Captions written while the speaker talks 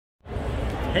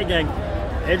Hey gang,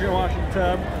 Adrian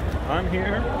Washington. I'm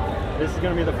here. This is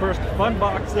going to be the first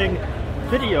FUNboxing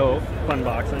video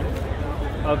FUNboxing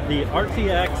of the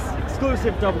RTX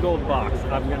exclusive double gold box.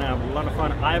 I'm going to have a lot of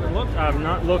fun. I haven't looked. I'm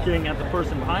not looking at the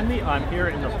person behind me. I'm here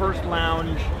in the first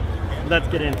lounge. Let's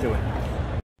get into it.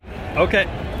 Okay,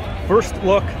 first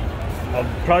look. I'll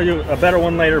probably do a better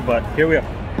one later, but here we are.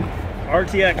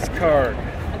 RTX card.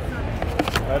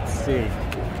 Let's see.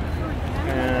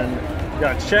 And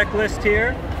got a checklist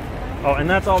here. Oh, and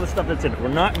that's all the stuff that's in it. We're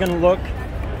not going to look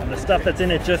at the stuff that's in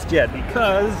it just yet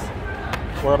because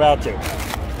we're about to.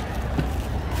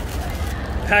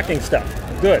 Packing stuff.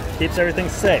 Good. Keeps everything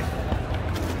safe.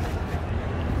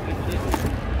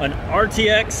 An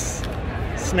RTX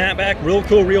snapback. Real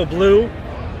cool, real blue.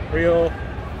 Real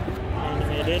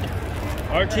animated.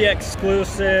 RTX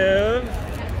exclusive.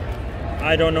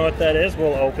 I don't know what that is.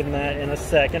 We'll open that in a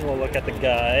second. We'll look at the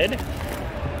guide.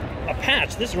 A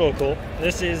patch. This is really cool.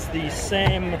 This is the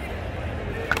same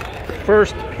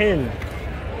first pin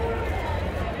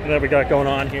that we got going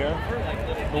on here.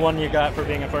 The one you got for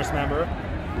being a first member.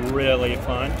 Really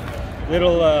fun.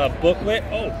 Little booklet.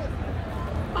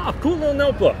 Oh, cool little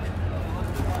notebook.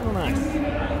 Oh, nice.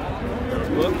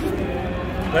 Notebook.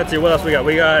 Let's see what else we got.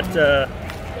 We got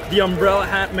the Umbrella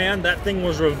Hat Man. That thing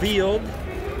was revealed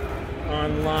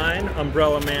online.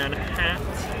 Umbrella Man hat.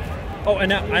 Oh, and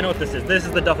now I know what this is. This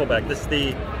is the duffel bag. This is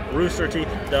the Rooster Teeth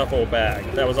duffel bag.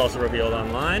 That was also revealed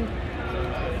online.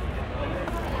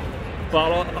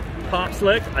 Bottle Pop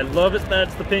Slick. I love it that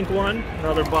it's the pink one.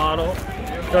 Another bottle.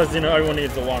 Because, you know, everyone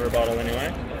needs a water bottle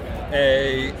anyway.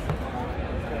 A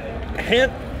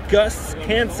Gus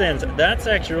hand sanitizer. That's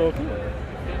actually real cool.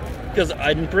 Because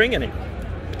I didn't bring any.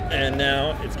 And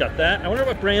now it's got that. I wonder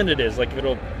what brand it is, like if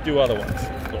it'll do other ones.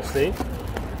 We'll see.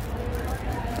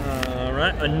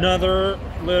 Alright, another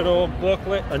little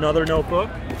booklet, another notebook.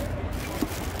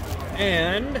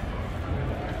 And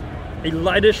a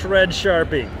lightish red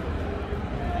Sharpie.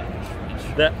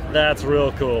 That's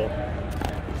real cool.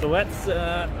 So let's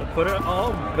put it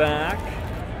all back.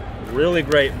 Really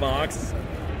great box.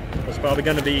 There's probably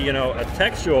going to be, you know, a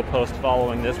textual post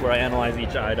following this where I analyze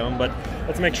each item, but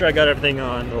let's make sure I got everything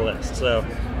on the list. So,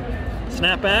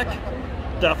 snapback,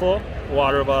 duffel,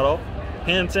 water bottle,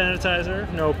 hand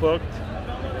sanitizer, notebook,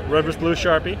 reverse blue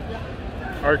Sharpie,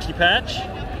 RT patch,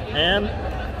 and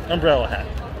umbrella hat.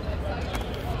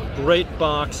 Great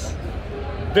box.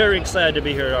 Very excited to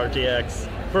be here at RTX.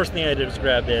 First thing I did was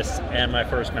grab this and my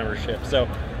first membership. So,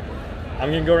 I'm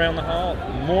going to go around the hall.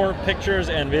 More pictures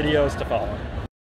and videos to follow.